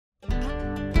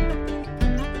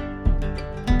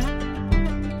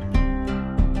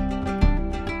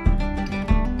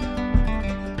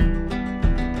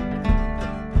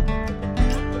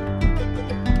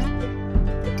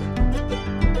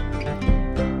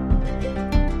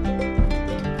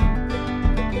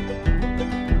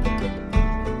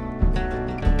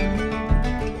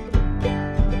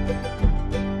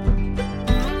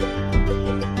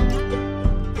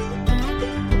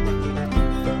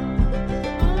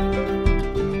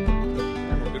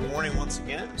once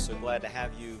again. I'm so glad to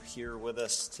have you here with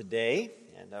us today.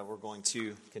 And we're going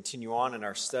to continue on in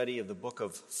our study of the book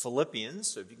of Philippians.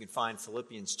 So if you can find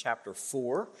Philippians chapter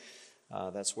 4,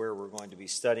 that's where we're going to be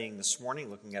studying this morning,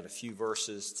 looking at a few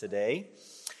verses today.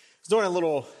 I was doing a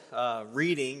little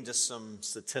reading, just some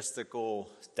statistical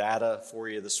data for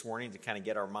you this morning to kind of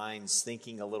get our minds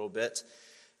thinking a little bit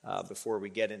before we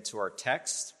get into our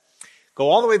text. Go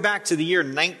all the way back to the year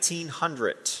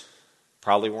 1900.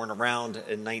 Probably weren't around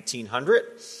in 1900.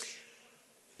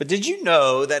 But did you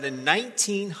know that in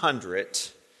 1900,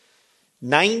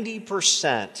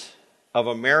 90% of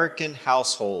American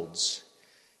households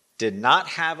did not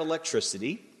have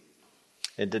electricity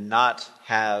and did not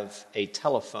have a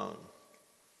telephone?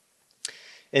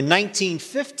 In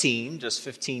 1915, just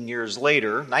 15 years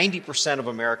later, 90% of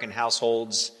American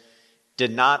households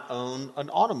did not own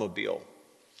an automobile.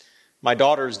 My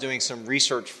daughter is doing some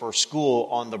research for school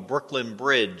on the Brooklyn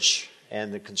Bridge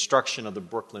and the construction of the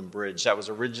Brooklyn Bridge. That was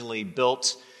originally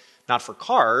built not for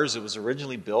cars, it was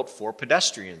originally built for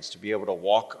pedestrians to be able to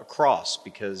walk across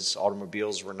because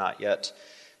automobiles were not yet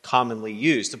commonly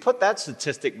used. To put that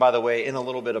statistic, by the way, in a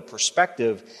little bit of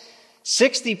perspective,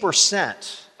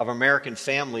 60% of American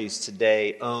families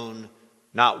today own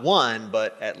not one,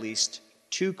 but at least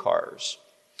two cars.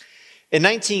 In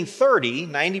 1930,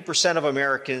 90% of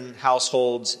American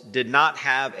households did not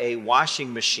have a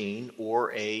washing machine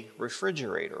or a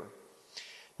refrigerator.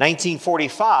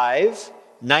 1945,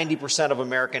 90% of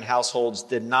American households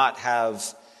did not have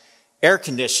air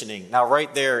conditioning. Now,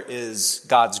 right there is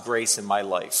God's grace in my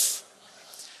life.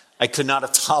 I could not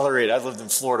have tolerated, I lived in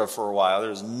Florida for a while. There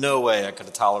was no way I could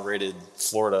have tolerated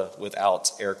Florida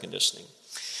without air conditioning.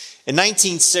 In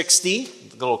 1960,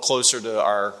 a little closer to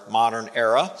our modern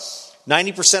era,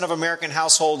 90% of American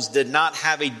households did not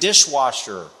have a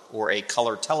dishwasher or a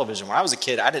color television. When I was a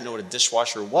kid, I didn't know what a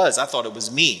dishwasher was. I thought it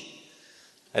was me.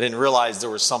 I didn't realize there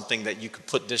was something that you could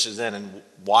put dishes in and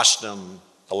wash them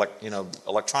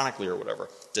electronically or whatever.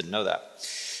 Didn't know that.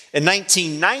 In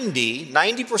 1990,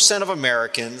 90% of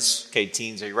Americans, okay,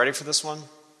 teens, are you ready for this one?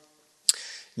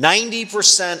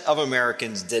 90% of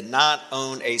Americans did not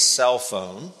own a cell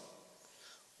phone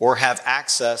or have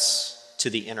access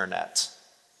to the internet.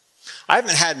 I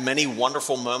haven't had many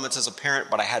wonderful moments as a parent,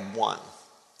 but I had one,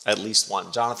 at least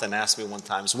one. Jonathan asked me one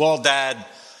time, well, Dad,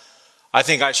 I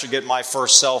think I should get my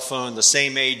first cell phone the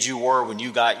same age you were when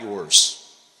you got yours.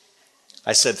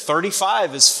 I said,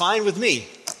 35 is fine with me.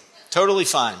 Totally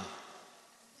fine.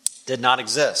 Did not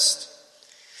exist.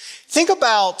 Think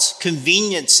about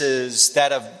conveniences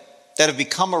that have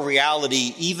become a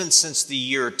reality even since the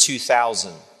year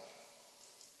 2000.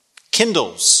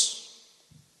 Kindles.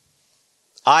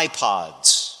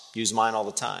 iPods, use mine all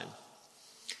the time.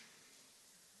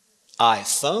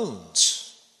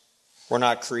 iPhones were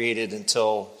not created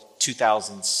until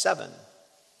 2007.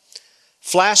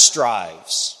 Flash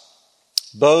drives,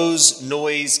 Bose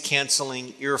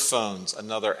noise-canceling earphones,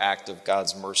 another act of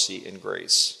God's mercy and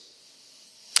grace.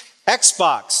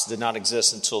 Xbox did not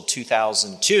exist until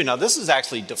 2002. Now, this is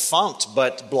actually defunct,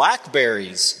 but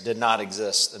Blackberries did not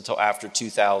exist until after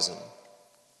 2000.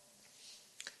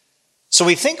 So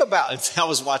we think about, I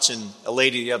was watching a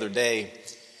lady the other day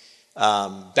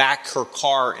back her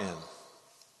car in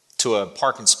to a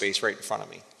parking space right in front of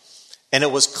me. And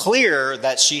it was clear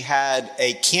that she had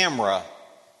a camera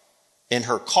in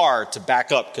her car to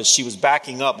back up because she was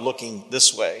backing up looking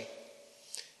this way.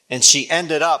 And she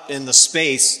ended up in the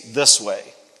space this way.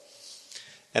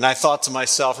 And I thought to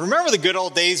myself, remember the good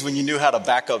old days when you knew how to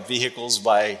back up vehicles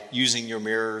by using your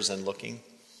mirrors and looking?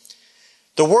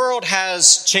 The world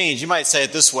has changed. You might say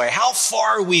it this way, how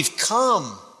far we've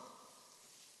come.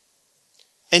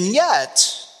 And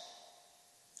yet,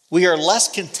 we are less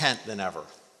content than ever.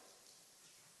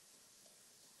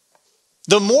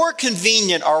 The more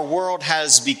convenient our world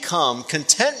has become,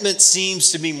 contentment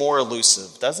seems to be more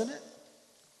elusive, doesn't it?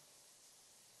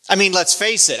 I mean, let's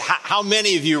face it. How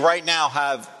many of you right now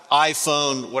have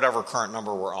iPhone, whatever current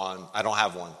number we're on? I don't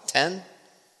have one. 10?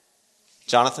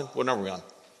 Jonathan, what number are we on?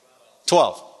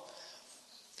 12.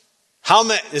 How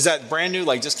many, is that brand new,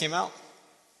 like just came out?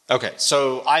 Okay,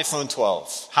 so iPhone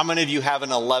 12. How many of you have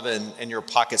an 11 in your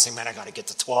pocket saying, man, I got to get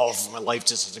to 12. My life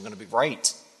just isn't going to be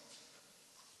right.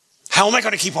 How am I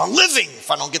going to keep on living if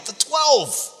I don't get to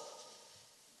 12?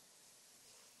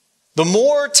 The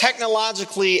more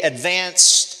technologically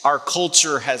advanced our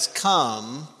culture has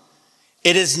come,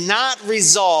 it has not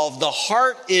resolved the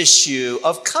heart issue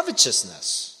of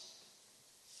covetousness.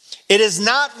 It has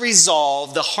not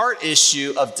resolved the heart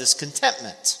issue of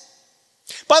discontentment.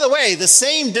 By the way, the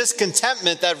same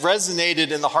discontentment that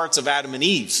resonated in the hearts of Adam and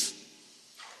Eve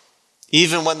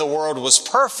Even when the world was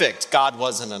perfect, God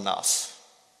wasn't enough.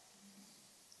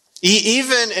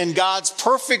 Even in God's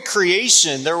perfect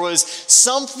creation, there was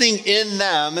something in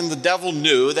them, and the devil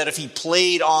knew that if he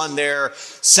played on their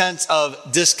sense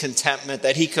of discontentment,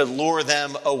 that he could lure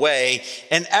them away.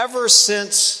 And ever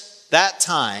since that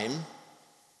time,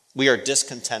 we are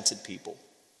discontented people.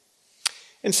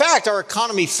 In fact, our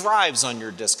economy thrives on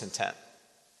your discontent.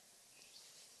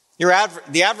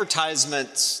 The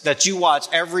advertisements that you watch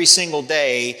every single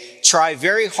day try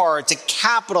very hard to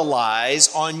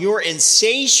capitalize on your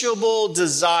insatiable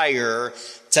desire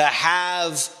to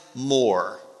have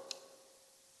more.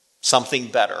 Something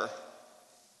better,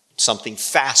 something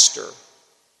faster,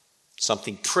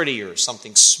 something prettier,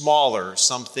 something smaller,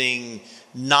 something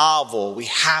novel. We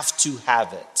have to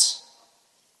have it.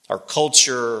 Our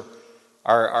culture,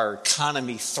 our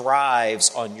economy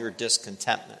thrives on your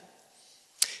discontentment.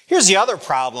 Here's the other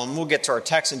problem. We'll get to our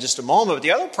text in just a moment. But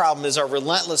the other problem is our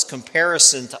relentless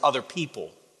comparison to other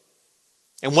people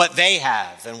and what they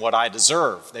have and what I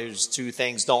deserve. Those two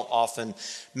things don't often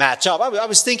match up. I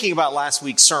was thinking about last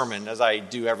week's sermon, as I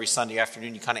do every Sunday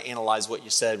afternoon. You kind of analyze what you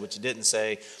said, what you didn't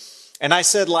say. And I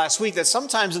said last week that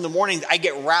sometimes in the morning I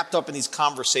get wrapped up in these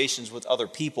conversations with other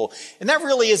people. And that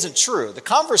really isn't true. The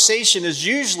conversation is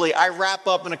usually I wrap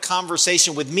up in a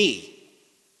conversation with me.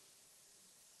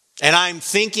 And I'm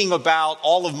thinking about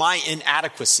all of my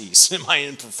inadequacies and my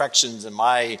imperfections and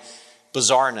my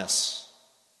bizarreness.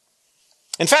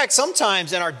 In fact,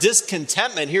 sometimes in our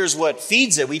discontentment, here's what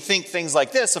feeds it. We think things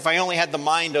like this: if I only had the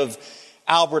mind of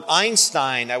Albert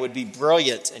Einstein, I would be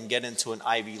brilliant and get into an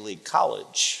Ivy League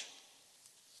college.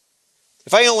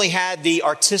 If I only had the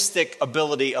artistic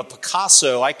ability of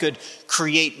Picasso, I could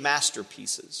create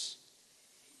masterpieces.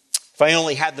 If I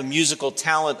only had the musical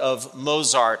talent of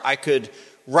Mozart, I could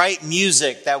write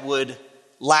music that would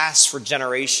last for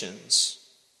generations.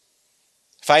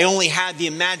 If I only had the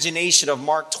imagination of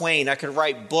Mark Twain, I could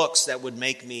write books that would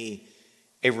make me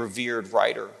a revered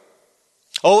writer.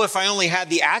 Oh, if I only had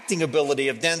the acting ability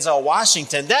of Denzel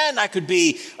Washington, then I could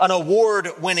be an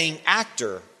award-winning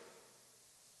actor.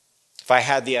 If I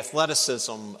had the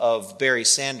athleticism of Barry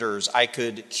Sanders, I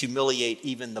could humiliate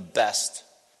even the best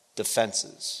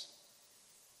defenses.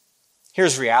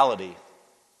 Here's reality.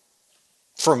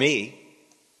 For me,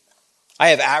 I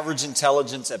have average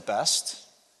intelligence at best.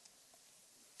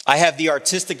 I have the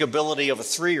artistic ability of a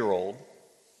 3-year-old.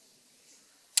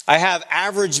 I have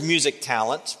average music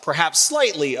talent, perhaps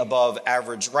slightly above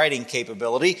average writing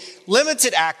capability,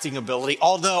 limited acting ability,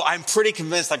 although I'm pretty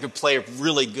convinced I could play a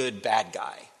really good bad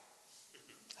guy.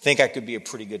 I think I could be a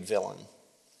pretty good villain.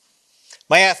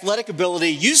 My athletic ability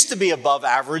used to be above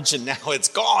average, and now it's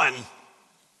gone.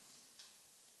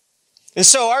 And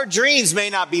so our dreams may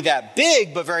not be that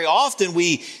big, but very often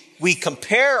we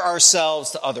compare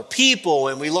ourselves to other people,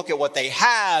 and we look at what they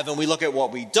have, and we look at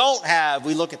what we don't have.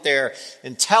 We look at their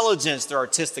intelligence, their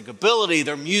artistic ability,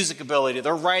 their music ability,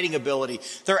 their writing ability,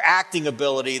 their acting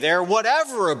ability, their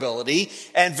whatever ability.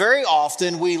 And very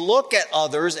often we look at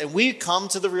others and we come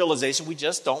to the realization we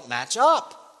just don't match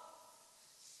up.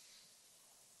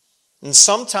 And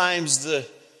sometimes the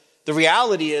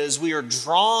reality is we are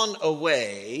drawn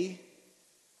away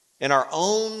in our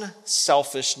own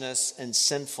selfishness and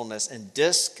sinfulness, and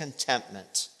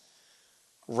discontentment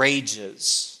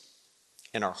rages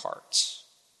in our hearts.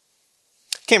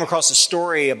 I came across a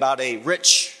story about a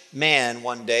rich man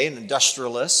one day, an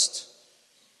industrialist,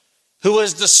 who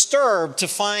was disturbed to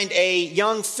find a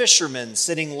young fisherman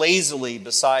sitting lazily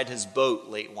beside his boat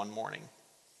late one morning.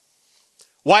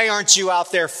 "Why aren't you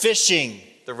out there fishing?"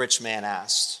 the rich man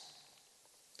asked.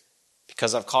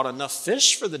 "Because I've caught enough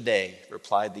fish for the day,"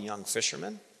 replied the young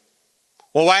fisherman.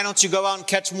 "Well, why don't you go out and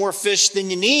catch more fish than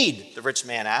you need?" the rich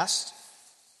man asked.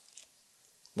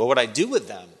 "What would I do with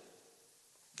them?"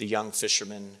 the young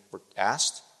fisherman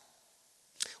asked.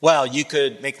 "Well, you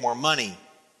could make more money.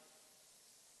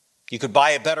 You could buy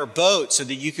a better boat so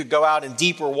that you could go out in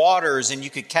deeper waters and you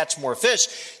could catch more fish.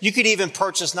 You could even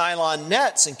purchase nylon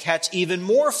nets and catch even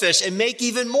more fish and make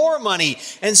even more money.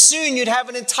 And soon you'd have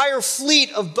an entire fleet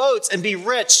of boats and be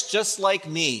rich just like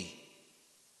me."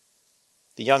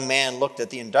 The young man looked at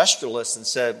the industrialist and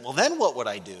said, "Well, then what would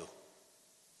I do?"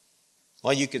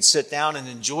 "Well, you could sit down and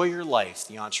enjoy your life,"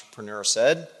 the entrepreneur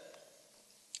said.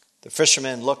 The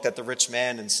fisherman looked at the rich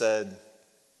man and said,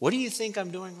 "What do you think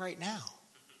I'm doing right now?"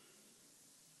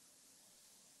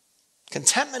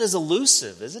 Contentment is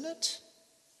elusive, isn't it?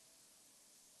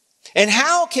 And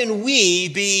how can we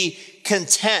be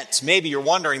content? Maybe you're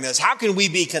wondering this. How can we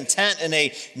be content in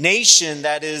a nation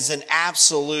that is in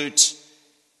absolute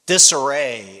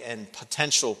disarray and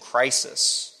potential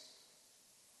crisis?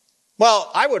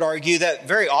 Well, I would argue that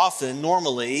very often,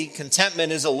 normally,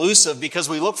 contentment is elusive because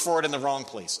we look for it in the wrong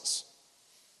places.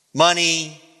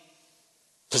 Money,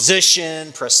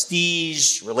 position,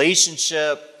 prestige,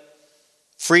 relationship,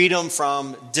 freedom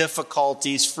from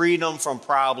difficulties, freedom from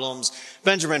problems.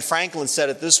 Benjamin Franklin said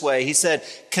it this way. He said,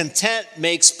 "Content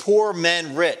makes poor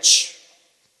men rich.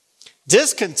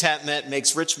 Discontentment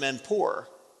makes rich men poor."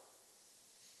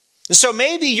 And so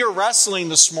maybe you're wrestling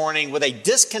this morning with a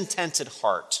discontented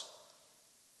heart.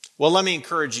 Well, let me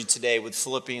encourage you today with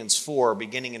Philippians 4,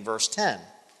 beginning in verse 10.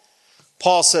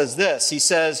 Paul says this. He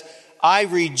says, "I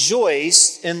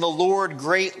rejoice in the Lord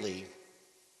greatly,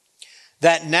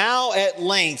 that now at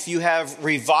length you have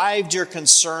revived your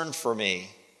concern for me.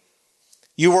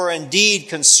 You were indeed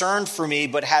concerned for me,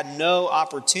 but had no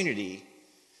opportunity.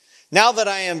 Now that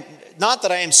not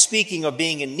that I am speaking of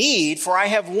being in need, for I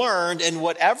have learned in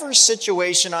whatever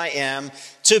situation I am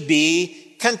to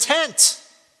be content."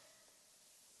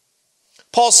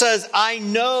 Paul says, "I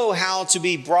know how to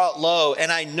be brought low,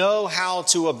 and I know how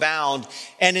to abound.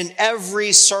 And in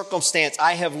every circumstance,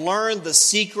 I have learned the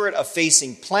secret of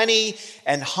facing plenty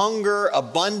and hunger,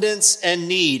 abundance and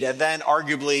need." And then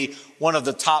arguably one of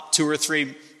the top 2 or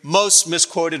 3 most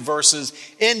misquoted verses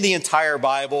in the entire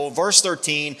Bible. Verse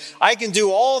 13, "I can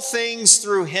do all things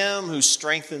through him who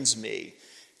strengthens me."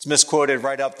 It's misquoted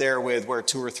right up there with where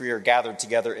 2 or 3 are gathered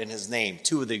together in his name.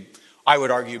 2 of the, I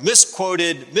would argue,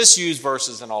 misquoted, misused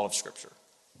verses in all of Scripture.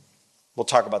 We'll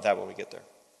talk about that when we get there.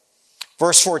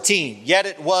 Verse 14, "Yet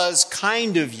it was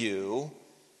kind of you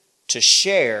to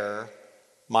share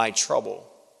my trouble."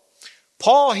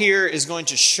 Paul here is going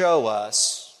to show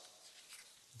us,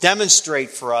 demonstrate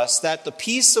for us, that the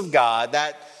peace of God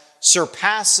that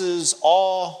surpasses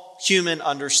all human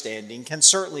understanding can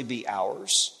certainly be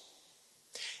ours.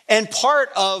 And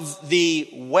part of the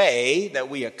way that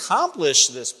we accomplish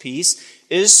this peace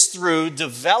is through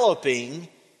developing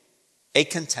a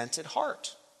contented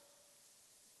heart.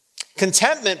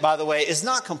 Contentment, by the way, is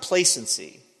not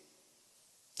complacency.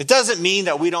 It doesn't mean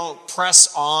that we don't press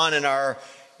on in our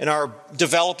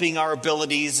developing our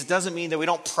abilities. It doesn't mean that we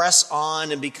don't press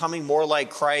on in becoming more like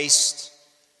Christ.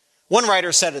 One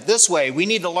writer said it this way: we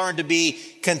need to learn to be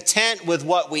content with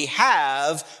what we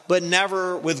have, but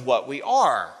never with what we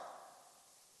are.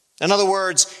 In other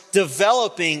words,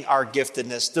 developing our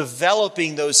giftedness,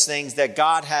 developing those things that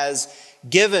God has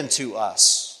given to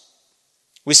us.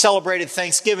 We celebrated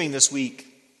Thanksgiving this week.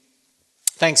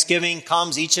 Thanksgiving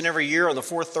comes each and every year on the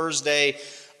 4th Thursday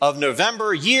of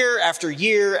November, year after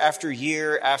year after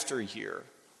year after year.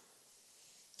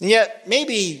 And yet,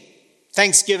 maybe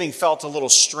Thanksgiving felt a little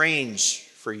strange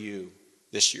for you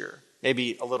this year.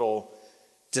 Maybe a little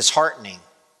disheartening.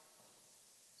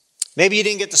 Maybe you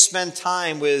didn't get to spend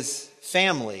time with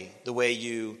family the way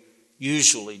you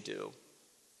usually do.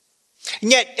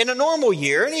 And yet, in a normal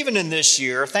year, and even in this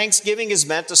year, Thanksgiving is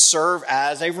meant to serve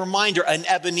as a reminder, an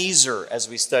Ebenezer, as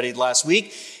we studied last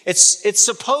week. It's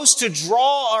supposed to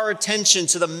draw our attention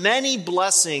to the many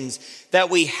blessings that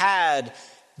we had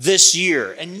this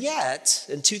year. And yet,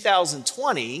 in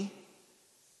 2020,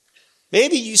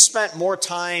 maybe you spent more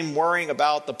time worrying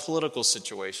about the political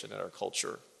situation in our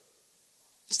culture.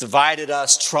 It's divided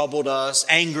us, troubled us,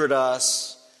 angered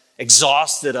us,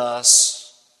 exhausted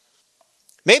us.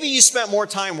 Maybe you spent more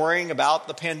time worrying about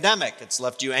the pandemic. It's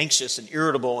left you anxious and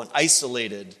irritable and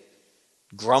isolated,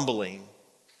 grumbling.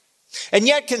 And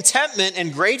yet contentment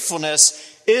and gratefulness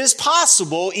is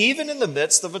possible even in the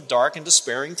midst of a dark and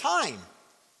despairing time.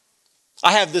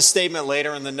 I have this statement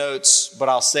later in the notes, but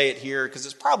I'll say it here because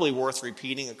it's probably worth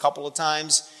repeating a couple of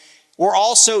times. We're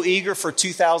all so eager for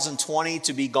 2020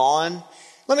 to be gone.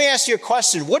 Let me ask you a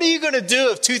question. What are you going to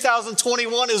do if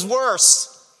 2021 is worse?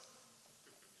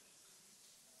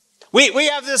 We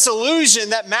have this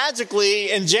illusion that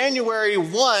magically in January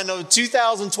 1 of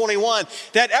 2021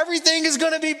 that everything is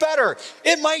going to be better.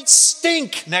 It might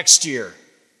stink next year.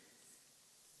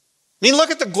 I mean,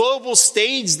 look at the global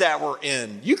stage that we're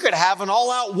in. You could have an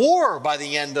all-out war by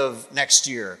the end of next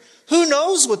year. Who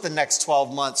knows what the next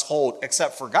 12 months hold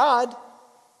except for God?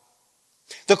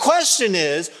 The question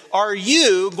is, are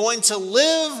you going to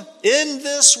live in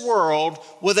this world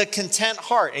with a content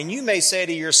heart? And you may say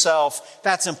to yourself,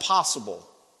 that's impossible.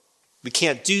 We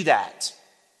can't do that.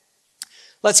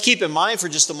 Let's keep in mind for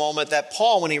just a moment that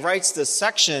Paul, when he writes this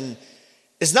section,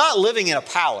 is not living in a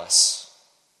palace.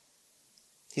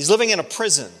 He's living in a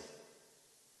prison.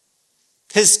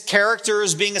 His character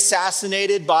is being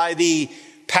assassinated by the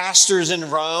pastors in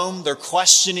Rome. They're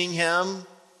questioning him.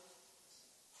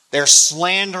 They're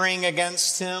slandering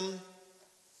against him.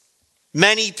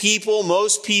 Many people,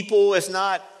 most people, if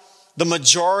not The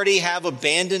majority have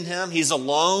abandoned him. He's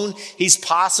alone. He's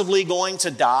possibly going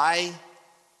to die.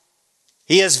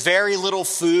 He has very little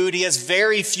food. He has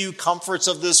very few comforts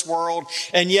of this world.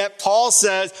 And yet Paul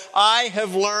says, I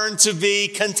have learned to be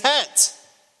content.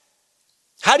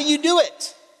 How do you do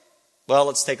it? Well,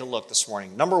 let's take a look this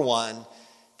morning. Number one,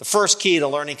 the first key to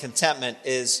learning contentment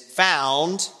is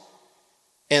found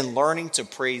in learning to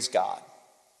praise God.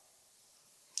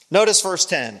 Notice verse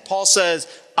 10. Paul says,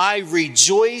 I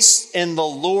rejoice in the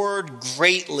Lord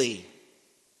greatly.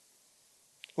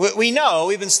 We know,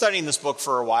 we've been studying this book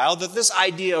for a while, that this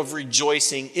idea of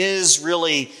rejoicing is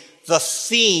really the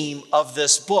theme of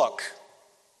this book.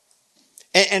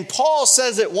 And Paul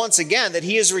says it once again, that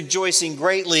he is rejoicing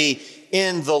greatly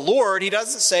in the Lord. He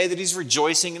doesn't say that he's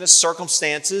rejoicing in his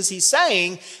circumstances. He's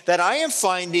saying that I am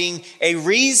finding a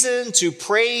reason to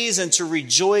praise and to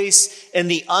rejoice in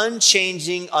the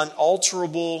unchanging,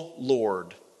 unalterable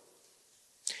Lord.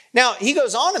 Now, he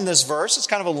goes on in this verse. It's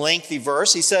kind of a lengthy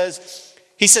verse. He says,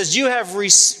 you have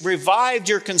revived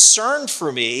your concern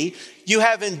for me. You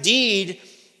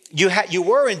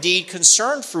were indeed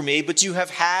concerned for me, but you have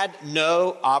had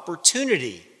no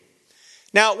opportunity.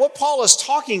 Now, what Paul is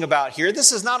talking about here,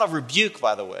 this is not a rebuke,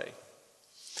 by the way.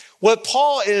 What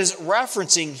Paul is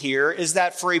referencing here is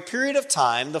that for a period of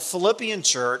time, the Philippian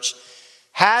church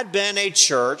had been a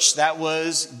church that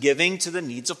was giving to the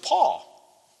needs of Paul.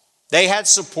 They had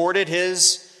supported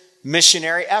his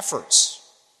missionary efforts.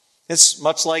 It's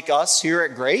much like us here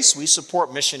at Grace. We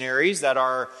support missionaries that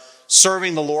are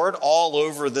serving the Lord all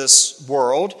over this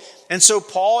world. And so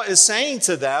Paul is saying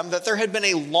to them that there had been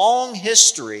a long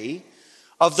history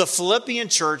of the Philippian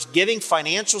church giving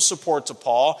financial support to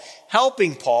Paul,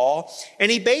 helping Paul.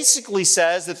 And he basically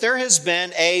says that there has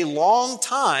been a long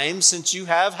time since you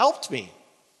have helped me.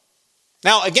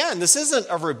 Now, again, this isn't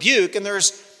a rebuke, and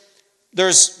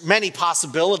there's many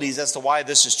possibilities as to why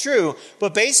this is true.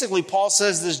 But basically, Paul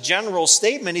says this general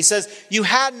statement. He says, you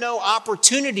had no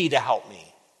opportunity to help me.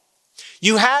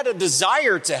 You had a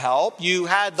desire to help. You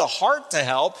had the heart to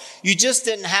help. You just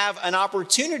didn't have an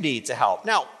opportunity to help.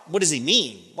 Now, what does he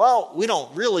mean? Well, we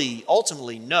don't really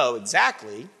ultimately know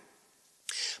exactly.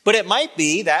 But it might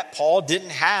be that Paul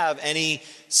didn't have any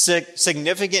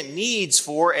significant needs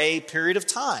for a period of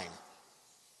time.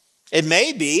 It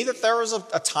may be that there was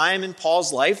a time in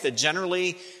Paul's life that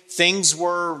generally his needs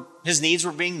were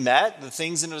being met, the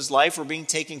things in his life were being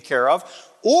taken care of.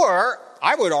 Or,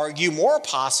 I would argue more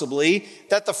possibly,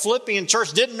 that the Philippian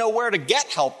church didn't know where to get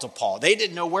help to Paul. They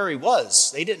didn't know where he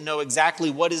was. They didn't know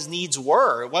exactly what his needs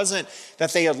were. It wasn't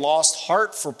that they had lost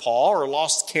heart for Paul or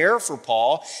lost care for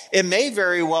Paul. It may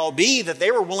very well be that they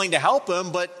were willing to help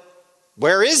him, but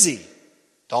where is he?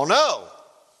 Don't know.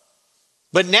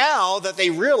 But now that they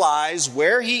realize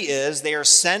where he is, they are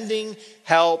sending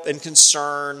help and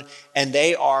concern, and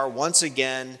they are once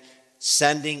again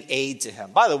sending aid to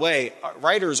him. By the way,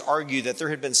 writers argue that there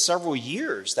had been several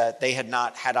years that they had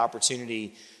not had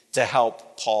opportunity to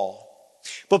help Paul.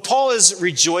 But Paul is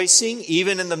rejoicing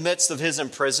even in the midst of his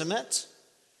imprisonment.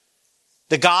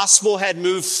 The gospel had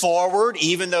moved forward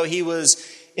even though he was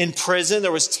in prison.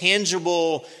 There was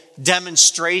tangible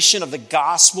demonstration of the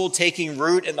gospel taking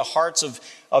root in the hearts of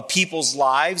people's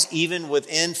lives, even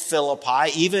within Philippi,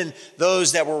 even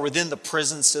those that were within the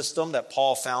prison system that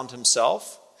Paul found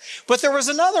himself. But there was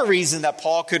another reason that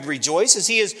Paul could rejoice as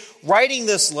he is writing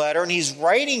this letter and he's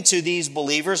writing to these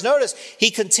believers. Notice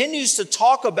he continues to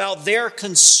talk about their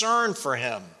concern for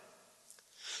him.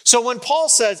 So when Paul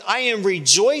says, I am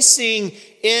rejoicing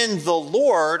in the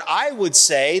Lord, I would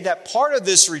say that part of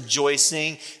this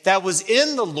rejoicing that was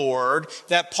in the Lord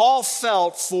that Paul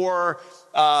felt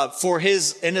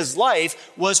in his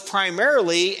life was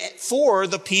primarily for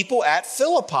the people at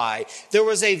Philippi. There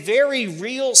was a very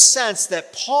real sense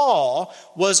that Paul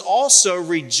was also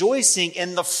rejoicing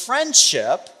in the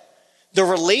friendship, the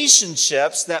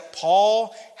relationships that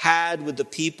Paul had with the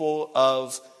people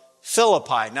of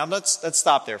Philippi. Now let's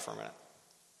stop there for a minute.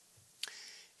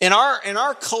 In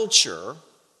our culture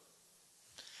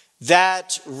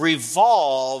that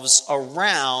revolves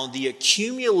around the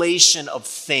accumulation of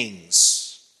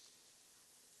things,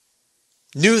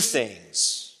 new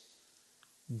things,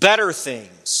 better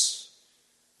things,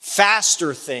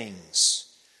 faster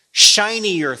things,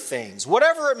 shinier things,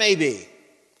 whatever it may be,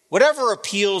 whatever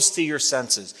appeals to your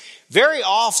senses. Very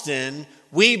often,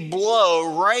 we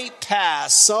blow right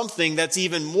past something that's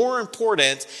even more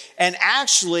important and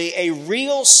actually a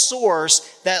real source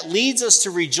that leads us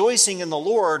to rejoicing in the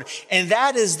Lord, and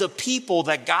that is the people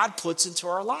that God puts into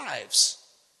our lives.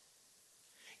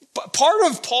 But part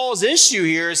of Paul's issue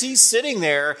here is he's sitting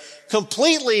there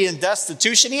completely in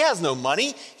destitution. He has no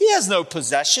money. He has no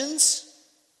possessions.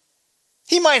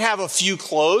 He might have a few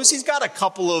clothes. He's got a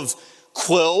couple of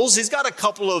quills. He's got a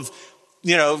couple of,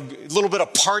 a little bit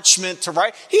of parchment to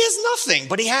write. He has nothing,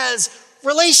 but he has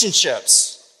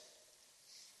relationships.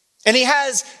 And he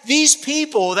has these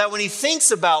people that when he thinks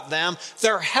about them,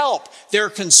 their help, their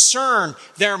concern,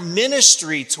 their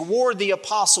ministry toward the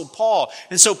Apostle Paul.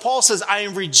 And so Paul says, I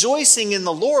am rejoicing in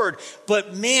the Lord.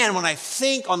 But man, when I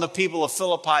think on the people of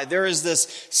Philippi, there is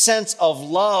this sense of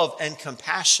love and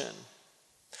compassion.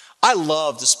 I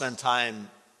love to spend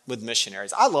time with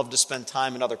missionaries. I love to spend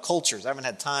time in other cultures. I haven't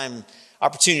had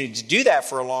opportunity to do that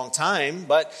for a long time,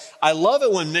 but I love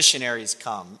it when missionaries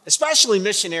come, especially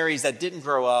missionaries that didn't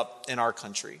grow up in our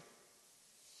country.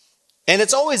 And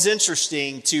it's always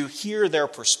interesting to hear their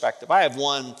perspective. I have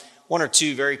one or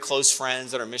two very close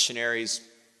friends that are missionaries,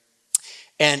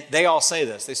 and they all say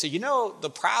this. They say,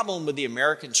 the problem with the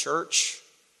American church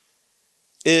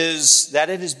is that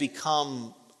it has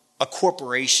become a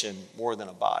corporation more than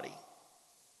a body.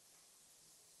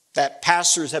 That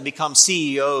pastors have become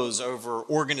CEOs over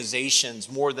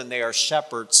organizations more than they are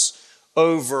shepherds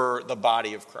over the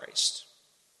body of Christ.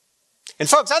 And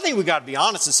folks, I think we've got to be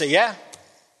honest and say, yeah,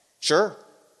 sure.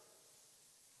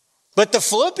 But the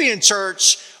Philippian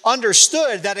church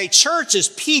understood that a church is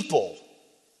people.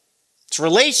 It's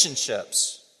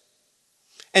relationships.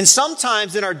 And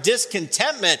sometimes in our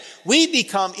discontentment, we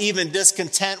become even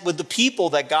discontent with the people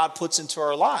that God puts into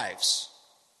our lives.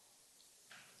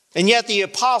 And yet the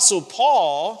Apostle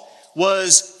Paul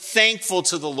was thankful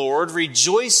to the Lord,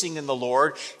 rejoicing in the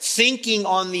Lord, thinking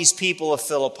on these people of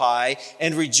Philippi,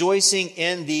 and rejoicing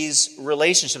in these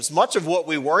relationships. Much of what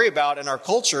we worry about in our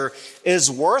culture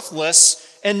is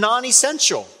worthless and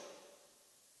non-essential.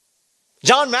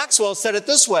 John Maxwell said it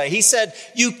this way. He said,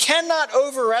 you cannot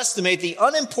overestimate the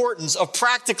unimportance of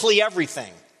practically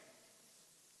everything.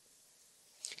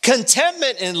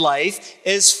 Contentment in life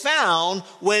is found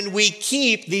when we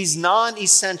keep these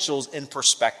non-essentials in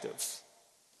perspective.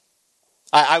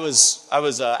 I was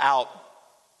out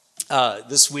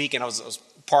this week, and I was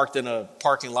parked in a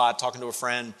parking lot talking to a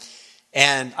friend,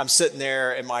 and I'm sitting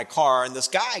there in my car, and this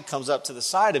guy comes up to the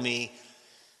side of me,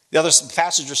 the other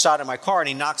passenger side of my car, and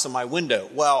he knocks on my window.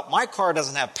 Well, my car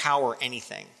doesn't have power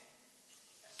anything,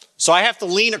 so I have to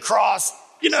lean across,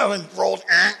 and roll,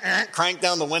 crank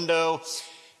down the window.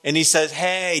 And he says,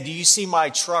 hey, do you see my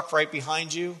truck right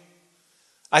behind you?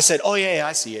 I said, oh, yeah,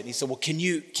 I see it. And he said, well, can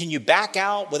you back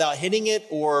out without hitting it,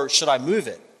 or should I move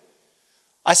it?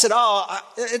 I said,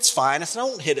 it's fine. I said, I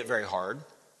won't hit it very hard.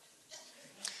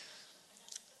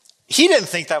 He didn't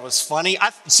think that was funny.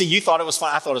 You thought it was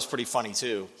funny. I thought it was pretty funny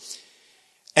too.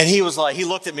 And he was like, he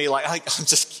looked at me like,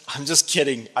 I'm just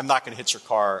kidding. I'm not going to hit your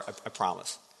car. I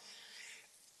promise.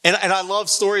 And I love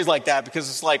stories like that, because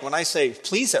it's like when I say,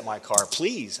 please hit my car,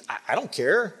 please. I don't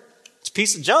care. It's a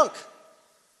piece of junk.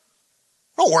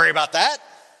 Don't worry about that.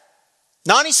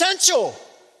 Non-essential.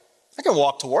 I can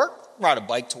walk to work, ride a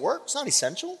bike to work. It's not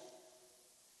essential.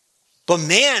 But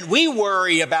man, we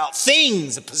worry about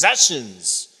things and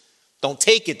possessions. Don't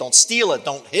take it. Don't steal it.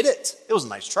 Don't hit it. It was a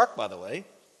nice truck, by the way.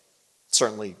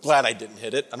 Certainly glad I didn't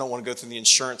hit it. I don't want to go through the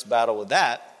insurance battle with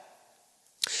that.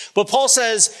 But Paul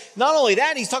says, not only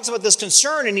that, he talks about this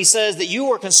concern, and he says that you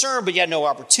were concerned, but you had no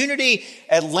opportunity.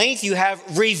 At length, you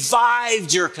have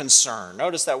revived your concern.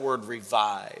 Notice that word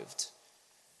revived.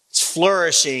 It's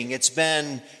flourishing. It's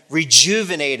been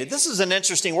rejuvenated. This is an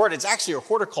interesting word. It's actually a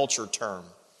horticulture term.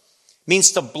 It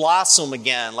means to blossom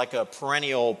again, like a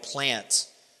perennial plant.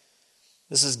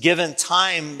 This is given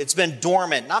time. It's been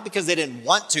dormant, not because they didn't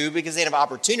want to, because they didn't have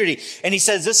opportunity. And he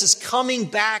says, this is coming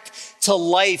back to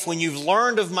life. When you've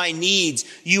learned of my needs,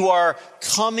 you are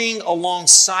coming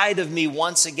alongside of me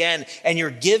once again, and you're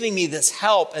giving me this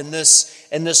help and this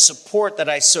support that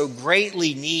I so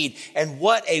greatly need. And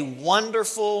what a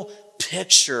wonderful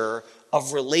picture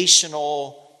of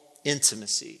relational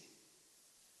intimacy,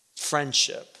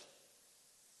 friendship.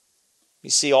 You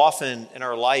see, often in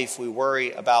our life, we worry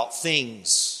about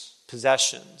things,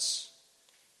 possessions,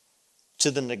 to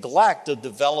the neglect of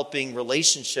developing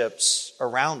relationships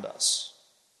around us.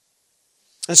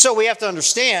 And so we have to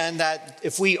understand that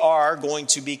if we are going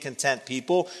to be content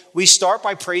people, we start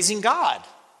by praising God,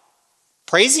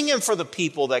 praising Him for the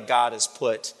people that God has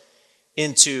put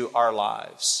into our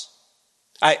lives.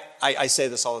 I say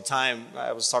this all the time.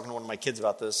 I was talking to one of my kids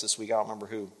about this week. I don't remember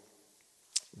who.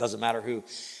 It doesn't matter who.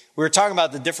 We were talking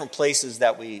about the different places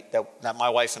that my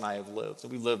wife and I have lived.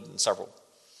 We lived in several.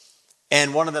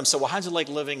 And one of them said, well, how'd you like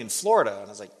living in Florida? And I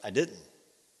was like, I didn't.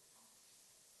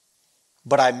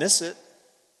 But I miss it.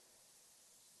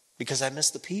 because I miss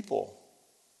the people.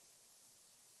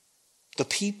 The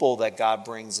people that God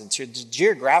brings into the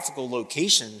geographical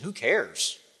location, who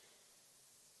cares?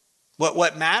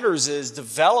 What matters is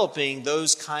developing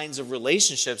those kinds of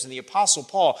relationships. And the Apostle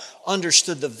Paul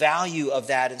understood the value of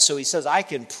that. And so he says, I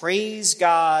can praise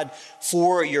God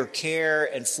for your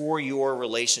care and for your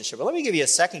relationship. But let me give you a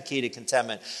second key to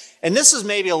contentment. And this is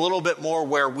maybe a little bit more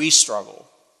where we struggle.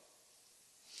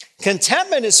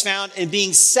 Contentment is found in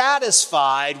being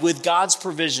satisfied with God's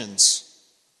provisions.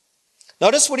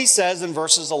 Notice what he says in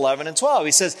verses 11 and 12.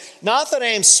 He says, not that I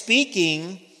am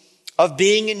speaking of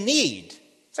being in need.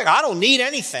 It's like, I don't need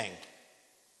anything.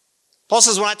 Paul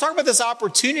says, when I talk about this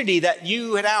opportunity that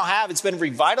you now have, it's been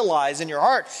revitalized in your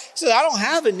heart. He says, I don't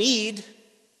have a need.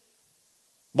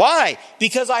 Why?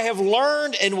 Because I have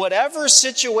learned in whatever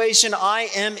situation I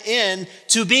am in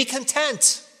to be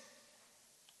content.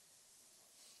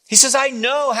 He says, I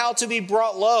know how to be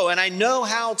brought low and I know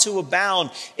how to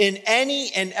abound. In any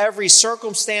and every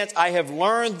circumstance, I have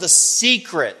learned the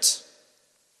secret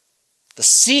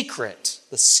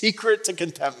to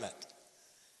contentment.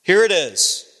 Here it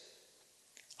is.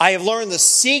 I have learned the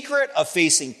secret of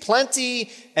facing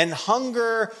plenty and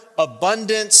hunger,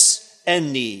 abundance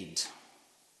and need.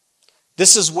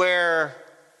 This is where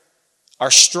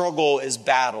our struggle is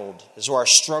battled. This is where our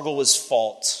struggle is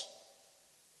fought.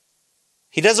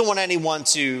 He doesn't want anyone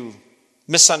to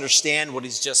misunderstand what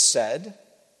he's just said.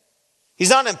 He's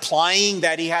not implying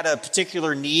that he had a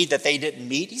particular need that they didn't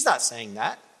meet. He's not saying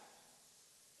that.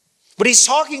 But he's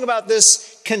talking about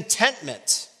this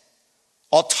contentment.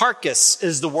 Autarkos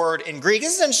is the word in Greek.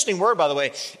 This is an interesting word, by the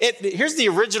way. Here's the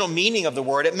original meaning of the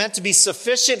word. It meant to be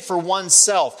sufficient for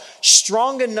oneself,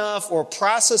 strong enough or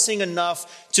processing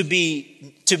enough to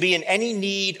be in any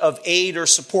need of aid or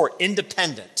support,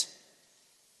 independent.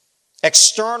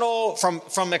 External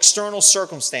from external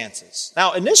circumstances.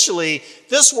 Now, initially,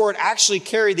 this word actually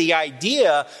carried the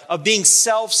idea of being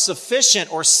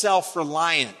self-sufficient or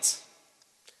self-reliant.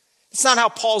 It's not how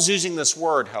Paul's using this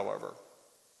word, however.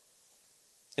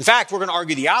 In fact, we're going to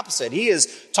argue the opposite. He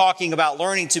is talking about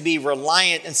learning to be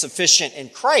reliant and sufficient in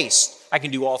Christ. I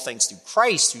can do all things through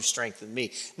Christ who strengthens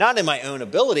me, not in my own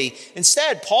ability.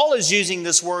 Instead, Paul is using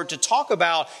this word to talk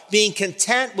about being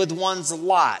content with one's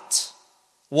lot.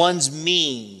 One's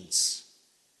means,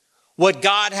 what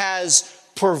God has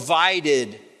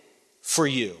provided for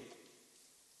you.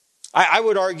 I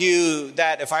would argue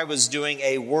that if I was doing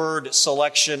a word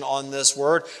selection on this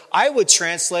word, I would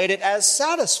translate it as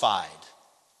satisfied.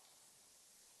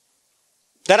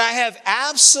 That I have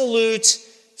absolute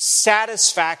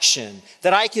satisfaction,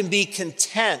 that I can be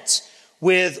content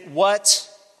with what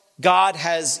God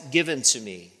has given to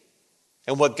me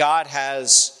and what God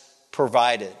has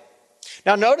provided.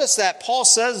 Now notice that Paul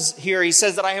says here, he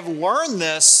says that I have learned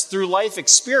this through life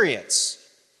experience.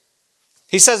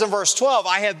 He says in verse 12,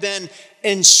 I have been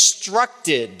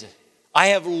instructed. I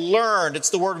have learned. It's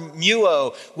the word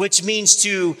muo, which means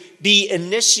to be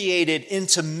initiated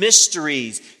into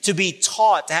mysteries, to be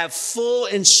taught, to have full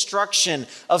instruction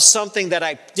of something that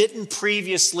I didn't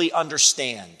previously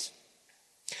understand.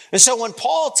 And so when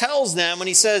Paul tells them, when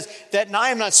he says that I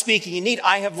am not speaking in need,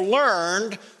 I have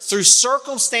learned through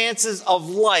circumstances of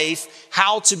life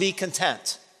how to be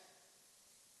content.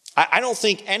 I don't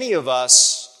think any of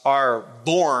us are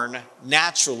born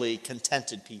naturally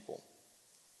contented people.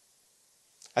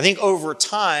 I think over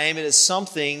time it is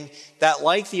something that,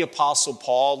 like the Apostle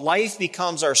Paul, life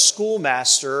becomes our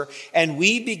schoolmaster and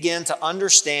we begin to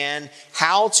understand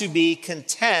how to be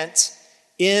content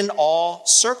in all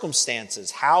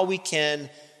circumstances, how we can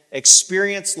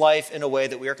experience life in a way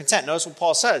that we are content. Notice what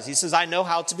Paul says. He says, I know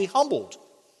how to be humbled.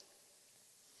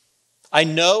 I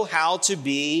know how to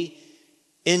be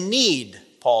in need,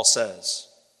 Paul says.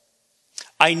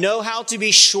 I know how to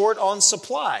be short on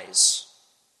supplies.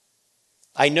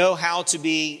 I know how to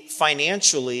be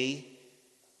financially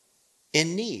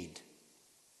in need.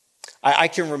 I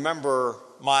can remember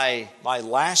my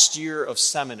last year of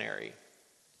seminary.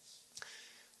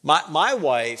 My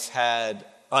wife had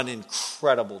an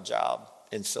incredible job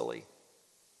in Philly.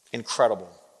 Incredible.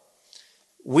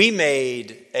 We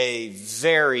made a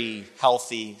very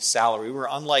healthy salary. We were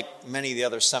unlike many of the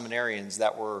other seminarians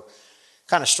that were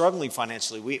kind of struggling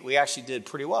financially. We actually did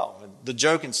pretty well. The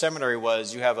joke in seminary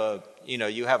was you have a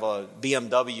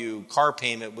BMW car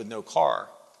payment with no car.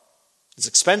 It's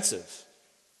expensive.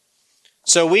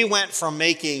 So we went from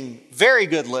making very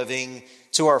good living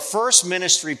to our first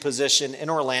ministry position in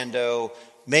Orlando,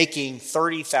 making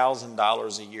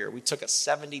 $30,000 a year. We took a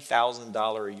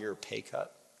 $70,000 a year pay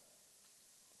cut.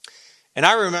 And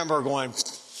I remember going,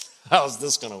 how is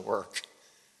this going to work?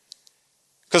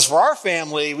 Because for our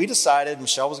family, we decided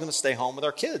Michelle was going to stay home with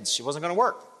our kids. She wasn't going to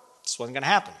work. This wasn't going to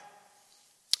happen.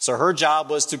 So her job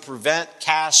was to prevent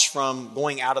cash from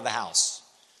going out of the house.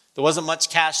 There wasn't much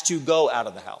cash to go out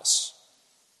of the house.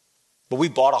 But we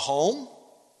bought a home.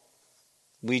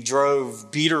 We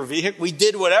drove beater vehicle. We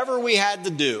did whatever we had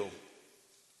to do.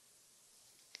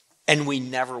 And we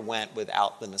never went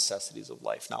without the necessities of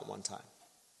life, not one time.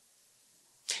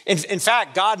 In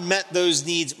fact, God met those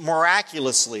needs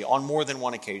miraculously on more than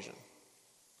one occasion.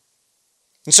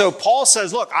 And so Paul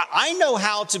says, look, I know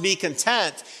how to be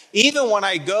content even when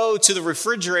I go to the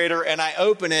refrigerator and I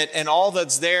open it and all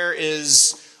that's there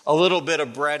is a little bit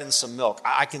of bread and some milk.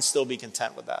 I can still be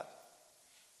content with that.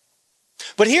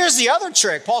 But here's the other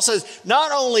trick. Paul says,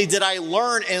 not only did I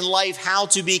learn in life how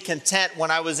to be content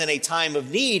when I was in a time of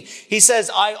need, he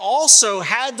says, I also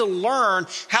had to learn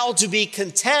how to be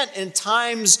content in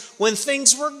times when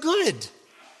things were good.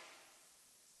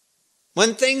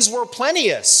 When things were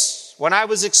plenteous, when I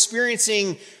was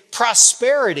experiencing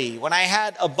prosperity, when I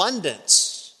had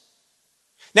abundance.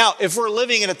 Now, if we're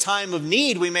living in a time of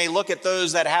need, we may look at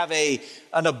those that have an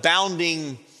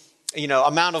abounding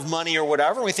amount of money or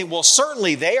whatever. And we think, well,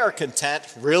 certainly they are content.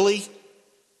 Really?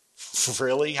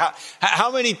 Really?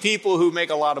 How many people who make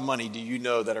a lot of money do you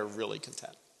know that are really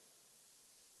content?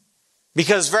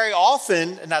 Because very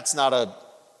often, and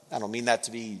I don't mean that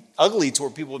to be ugly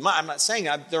toward people with money. I'm not saying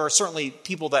there are certainly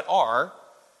people that are.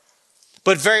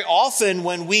 But very often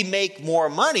when we make more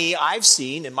money, I've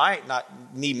seen,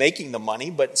 not me making the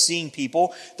money, but seeing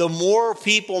people, the more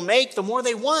people make, the more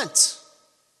they want.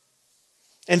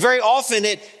 And very often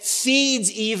it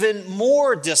feeds even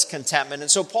more discontentment. And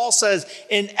so Paul says,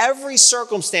 in every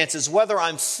circumstances, whether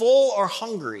I'm full or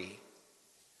hungry,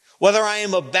 whether I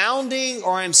am abounding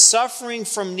or I'm suffering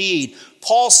from need,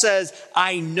 Paul says,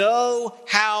 I know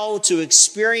how to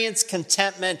experience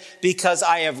contentment because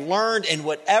I have learned in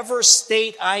whatever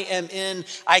state I am in,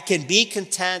 I can be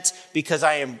content because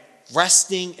I am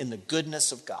resting in the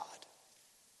goodness of God.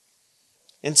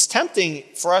 It's tempting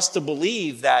for us to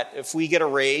believe that if we get a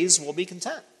raise, we'll be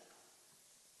content.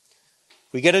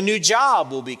 We get a new job,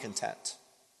 we'll be content.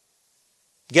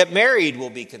 Get married,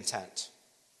 we'll be content.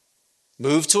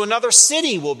 Move to another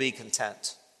city, we'll be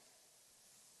content.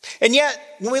 And yet,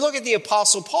 when we look at the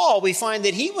Apostle Paul, we find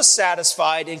that he was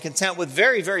satisfied and content with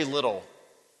very, very little.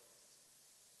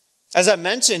 As I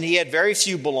mentioned, he had very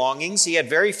few belongings. He had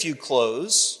very few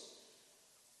clothes.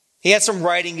 He had some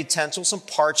writing utensils, some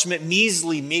parchment,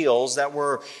 measly meals that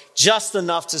were just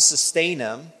enough to sustain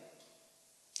him.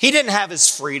 He didn't have his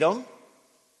freedom.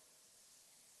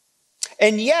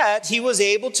 And yet, he was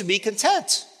able to be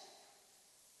content.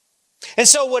 And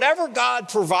so whatever God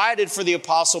provided for the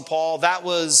Apostle Paul, that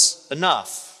was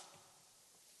enough.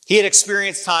 He had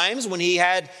experienced times when he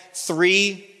had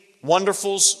 3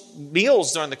 wonderful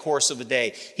meals during the course of a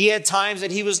day. He had times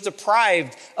that he was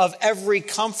deprived of every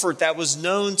comfort that was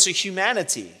known to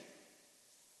humanity.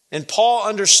 And Paul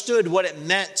understood what it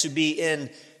meant to be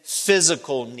in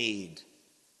physical need.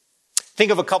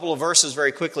 Think of a couple of verses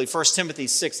very quickly. 1 Timothy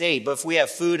 6:8. But if we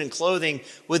have food and clothing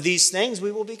with these things,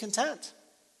 we will be content.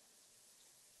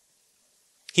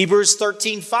 Hebrews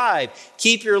 13:5.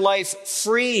 Keep your life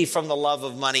free from the love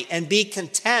of money and be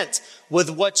content with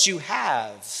what you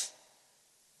have.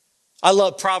 I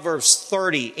love Proverbs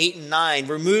 30:8 and 9.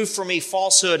 Remove from me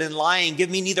falsehood and lying.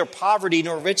 Give me neither poverty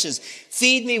nor riches.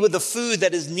 Feed me with the food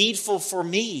that is needful for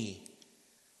me.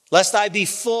 Lest I be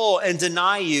full and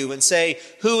deny you and say,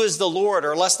 who is the Lord?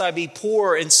 Or lest I be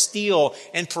poor and steal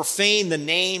and profane the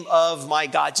name of my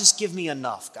God. Just give me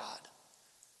enough, God.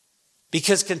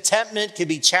 Because contentment can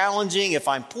be challenging if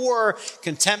I'm poor.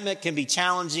 Contentment can be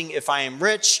challenging if I am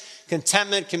rich.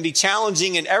 Contentment can be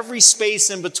challenging in every space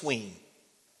in between.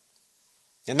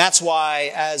 And that's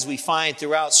why, as we find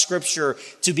throughout Scripture,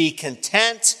 to be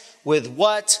content with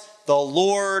what the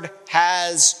Lord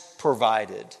has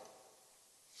provided.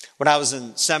 When I was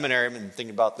in seminary, I've been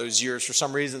thinking about those years for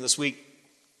some reason this week.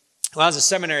 When I was in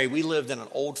seminary, we lived in an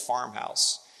old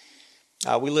farmhouse.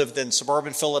 We lived in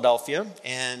suburban Philadelphia,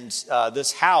 and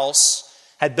this house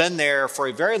had been there for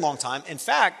a very long time. In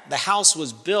fact, the house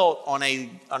was built on a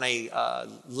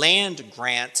land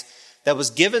grant that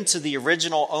was given to the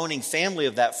original owning family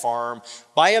of that farm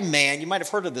by a man, you might have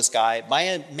heard of this guy, by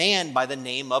a man by the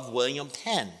name of William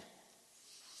Penn.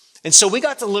 And so we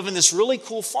got to live in this really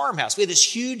cool farmhouse. We had this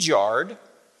huge yard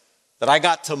that I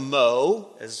got to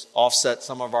mow as offset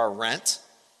some of our rent.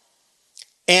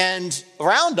 And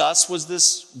around us was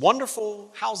this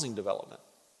wonderful housing development.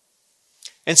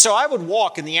 And so I would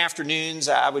walk in the afternoons.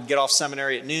 I would get off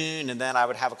seminary at noon, and then I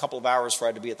would have a couple of hours for I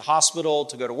had to be at the hospital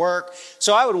to go to work.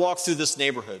 So I would walk through this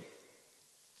neighborhood.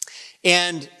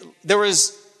 And there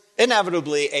was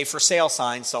inevitably a for sale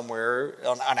sign somewhere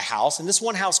on a house. And this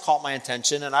one house caught my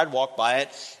attention, and I'd walk by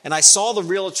it, and I saw the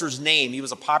realtor's name. He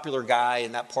was a popular guy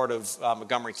in that part of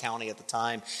Montgomery County at the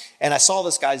time. And I saw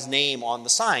this guy's name on the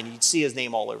sign. You'd see his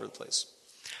name all over the place.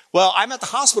 Well, I'm at the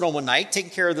hospital one night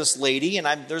taking care of this lady, and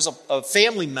there's a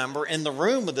family member in the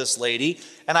room with this lady,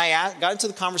 and I got into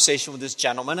the conversation with this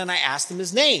gentleman, and I asked him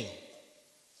his name.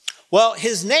 Well,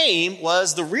 his name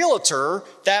was the realtor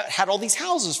that had all these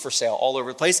houses for sale all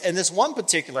over the place, and this one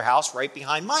particular house right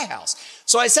behind my house.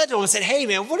 So I said to him, I said, hey,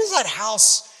 man, what is that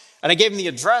house? And I gave him the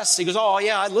address. He goes, oh,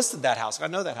 yeah, I listed that house. I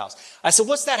know that house. I said,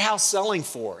 what's that house selling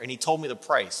for? And he told me the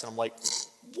price. And I'm like,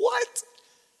 what?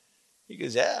 He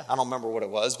goes, yeah, I don't remember what it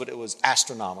was, but it was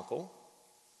astronomical.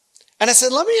 And I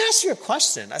said, let me ask you a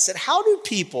question. I said, how do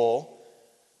people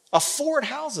afford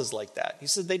houses like that? He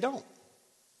said, they don't.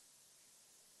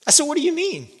 I said, what do you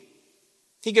mean?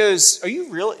 He goes, are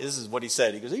you really, this is what he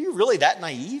said. He goes, are you really that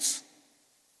naive?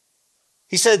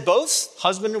 He said, both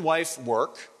husband and wife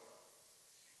work.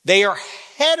 They are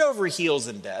head over heels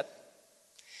in debt.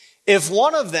 If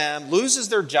one of them loses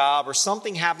their job or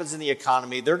something happens in the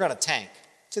economy, they're going to tank.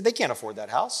 He said, they can't afford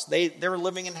that house. They're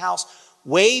living in a house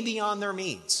way beyond their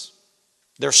means.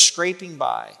 They're scraping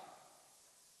by.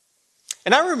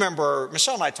 And I remember,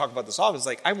 Michelle and I talked about this often. It's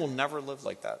like, I will never live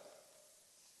like that.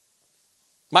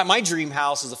 My dream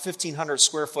house is a 1,500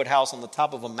 square foot house on the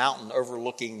top of a mountain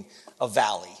overlooking a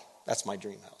valley. That's my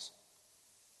dream house.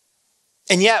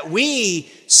 And yet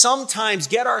we sometimes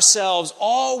get ourselves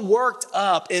all worked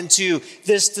up into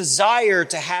this desire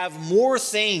to have more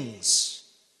things,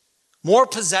 more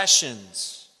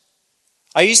possessions.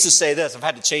 I used to say this, I've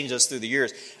had to change this through the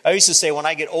years. I used to say when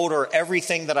I get older,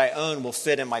 everything that I own will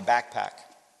fit in my backpack.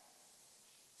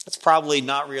 That's probably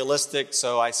not realistic,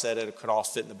 so I said it could all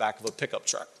fit in the back of a pickup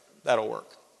truck. That'll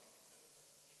work.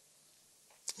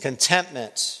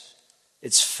 Contentment,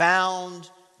 it's found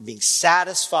being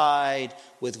satisfied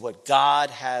with what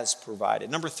God has provided.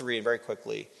 Number 3, and very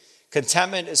quickly,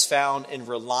 contentment is found in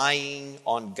relying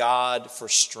on God for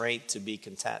strength to be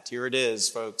content. Here it is,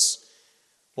 folks.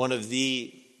 One of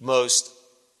the most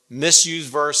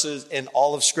misused verses in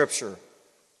all of Scripture.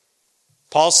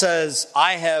 Paul says,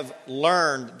 I have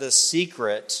learned the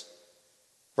secret.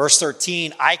 Verse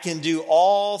 13, I can do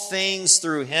all things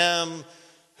through him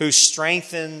who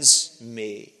strengthens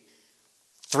me.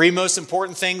 3 most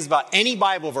important things about any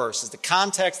Bible verse is the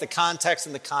context,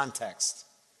 and the context.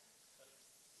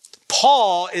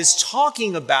 Paul is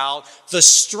talking about the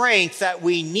strength that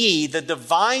we need, the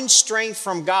divine strength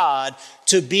from God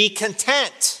to be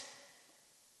content.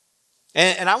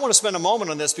 And I want to spend a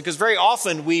moment on this because very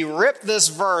often we rip this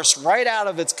verse right out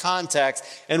of its context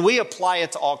and we apply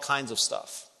it to all kinds of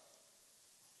stuff.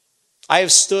 I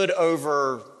have stood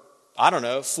over,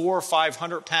 400 or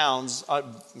 500 pounds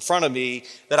in front of me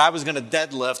that I was going to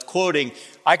deadlift, quoting,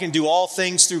 I can do all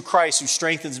things through Christ who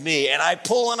strengthens me. And I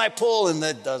pull and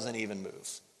that doesn't even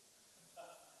move.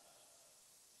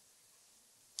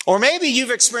 Or maybe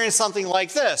you've experienced something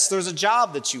like this. There's a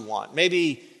job that you want.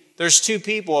 Maybe there's 2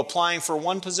 people applying for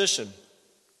one position.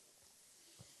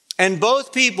 And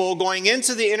both people going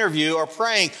into the interview are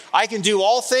praying, I can do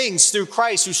all things through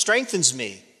Christ who strengthens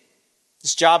me.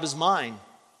 This job is mine.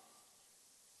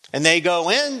 And they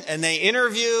go in and they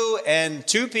interview, and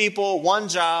 2 people, 1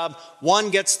 job,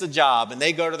 1 gets the job. And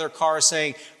they go to their car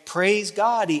saying, praise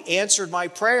God, he answered my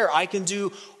prayer. I can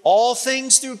do all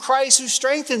things through Christ who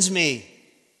strengthens me.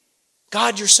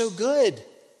 God, you're so good.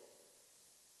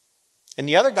 And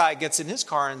the other guy gets in his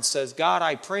car and says, God,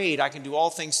 I prayed, I can do all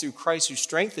things through Christ who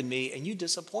strengthened me, and you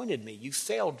disappointed me. You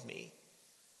failed me.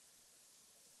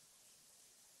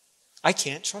 I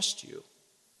can't trust you.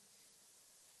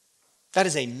 That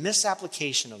is a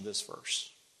misapplication of this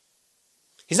verse.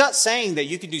 He's not saying that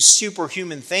you can do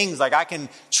superhuman things like I can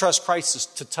trust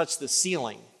Christ to touch the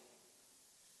ceiling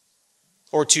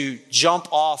or to jump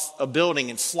off a building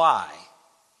and fly.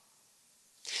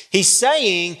 He's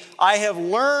saying, I have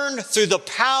learned through the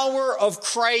power of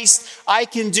Christ, I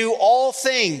can do all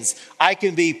things. I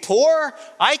can be poor,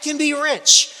 I can be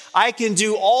rich. I can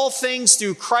do all things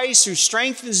through Christ who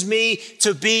strengthens me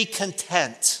to be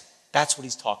content. That's what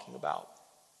he's talking about.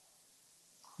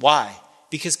 Why?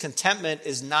 Because contentment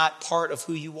is not part of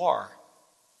who you are.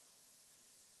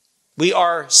 We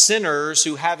are sinners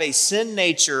who have a sin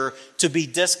nature to be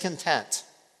discontent.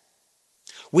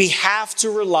 We have to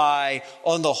rely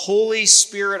on the Holy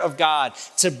Spirit of God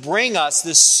to bring us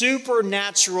this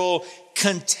supernatural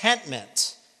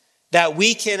contentment that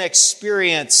we can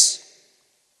experience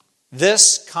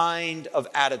this kind of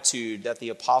attitude that the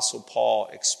Apostle Paul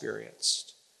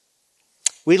experienced.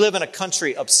 We live in a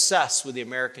country obsessed with the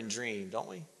American dream, don't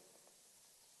we?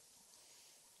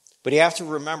 But you have to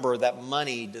remember that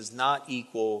money does not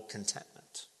equal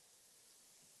contentment.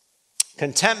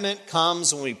 Contentment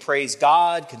comes when we praise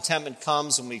God. Contentment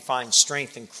comes when we find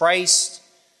strength in Christ.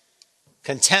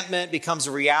 Contentment becomes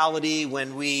a reality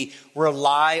when we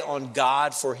rely on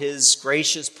God for his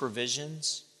gracious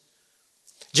provisions.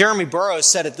 Jeremy Burroughs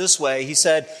said it this way. He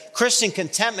said, Christian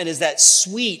contentment is that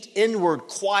sweet, inward,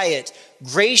 quiet,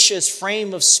 gracious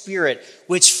frame of spirit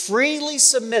which freely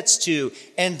submits to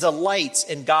and delights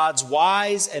in God's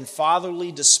wise and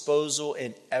fatherly disposal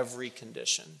in every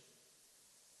condition.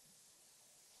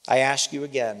 I ask you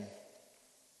again,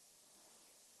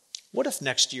 what if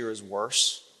next year is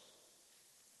worse?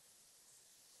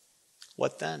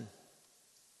 What then?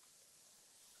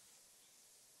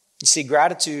 You see,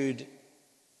 gratitude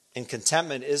and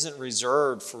contentment isn't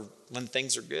reserved for when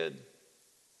things are good.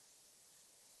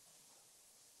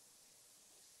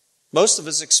 Most of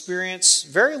us experience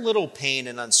very little pain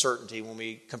and uncertainty when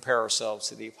we compare ourselves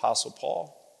to the Apostle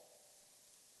Paul.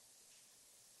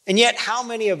 And yet, how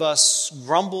many of us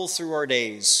grumble through our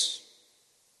days,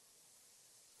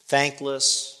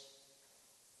 thankless,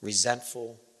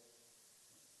 resentful,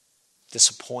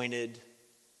 disappointed,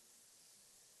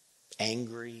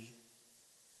 angry,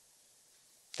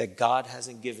 that God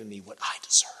hasn't given me what I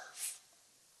deserve.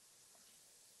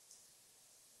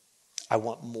 I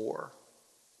want more.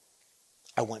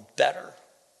 I want better.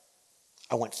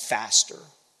 I want faster.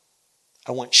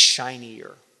 I want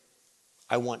shinier.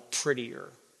 I want prettier.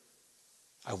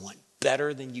 I want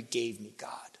better than you gave me,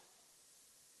 God.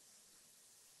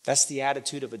 That's the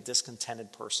attitude of a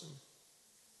discontented person.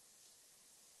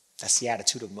 That's the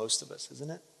attitude of most of us,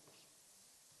 isn't it?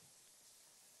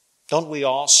 Don't we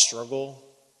all struggle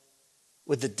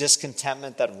with the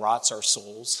discontentment that rots our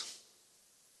souls?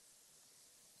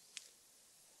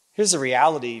 Here's the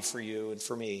reality for you and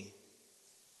for me.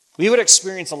 We would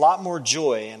experience a lot more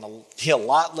joy and be a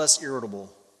lot less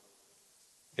irritable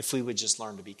if we would just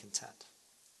learn to be content.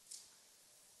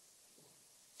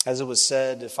 As it was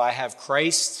said, if I have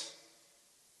Christ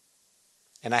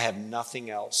and I have nothing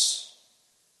else,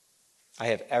 I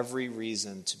have every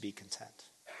reason to be content.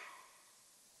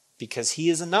 Because he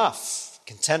is enough. A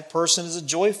content person is a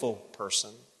joyful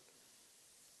person.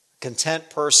 A content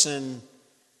person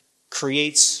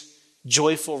creates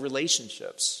joyful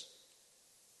relationships.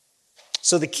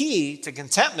 So the key to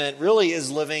contentment really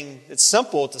is living, it's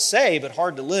simple to say, but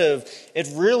hard to live. It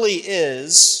really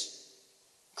is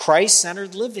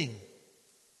Christ-centered living.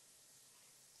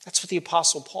 That's what the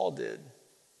Apostle Paul did.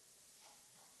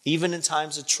 Even in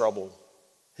times of trouble,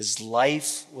 his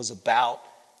life was about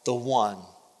the one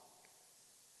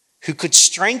who could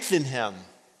strengthen him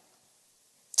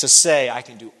to say, I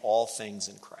can do all things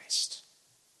in Christ.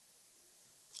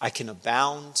 I can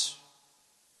abound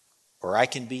or I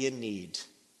can be in need,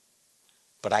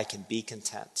 but I can be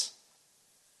content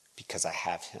because I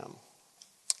have him.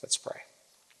 Let's pray.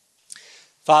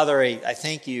 Father, I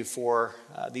thank you for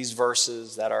these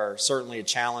verses that are certainly a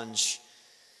challenge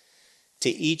to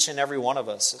each and every one of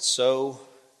us. It's so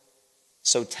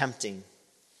tempting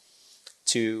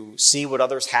to see what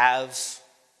others have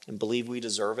and believe we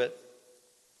deserve it.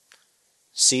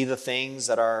 See the things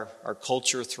that our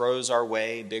culture throws our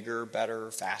way, bigger,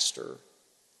 better, faster.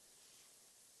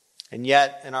 And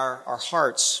yet, in our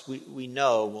hearts, we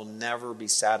know we'll never be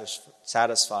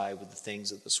satisfied with the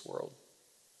things of this world.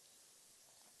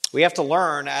 We have to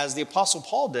learn, as the Apostle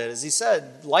Paul did, as he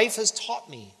said, life has taught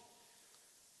me.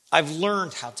 I've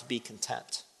learned how to be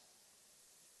content.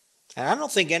 And I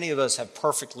don't think any of us have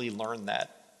perfectly learned that.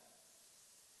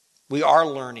 We are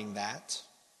learning that.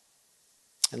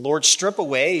 And Lord, strip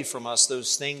away from us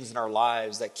those things in our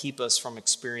lives that keep us from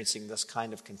experiencing this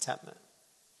kind of contentment.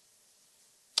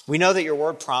 We know that your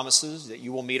word promises that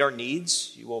you will meet our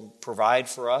needs. You will provide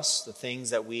for us the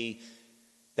things that we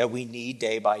need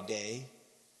day by day.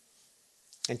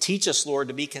 And teach us, Lord,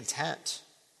 to be content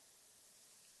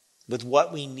with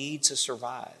what we need to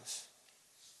survive.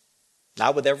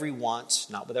 Not with every want,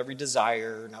 not with every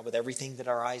desire, not with everything that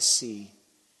our eyes see.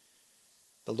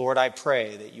 But Lord, I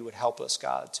pray that you would help us,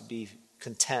 God, to be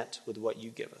content with what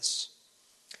you give us.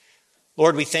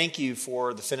 Lord, we thank you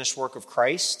for the finished work of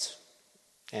Christ.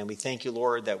 And we thank you,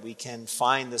 Lord, that we can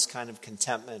find this kind of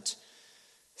contentment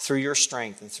through your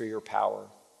strength and through your power.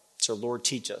 So, Lord,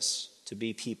 teach us to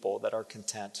be people that are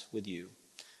content with you.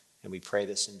 And we pray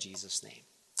this in Jesus' name.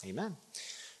 Amen.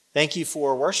 Thank you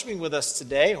for worshiping with us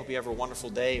today. Hope you have a wonderful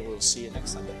day, and we'll see you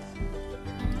next Sunday.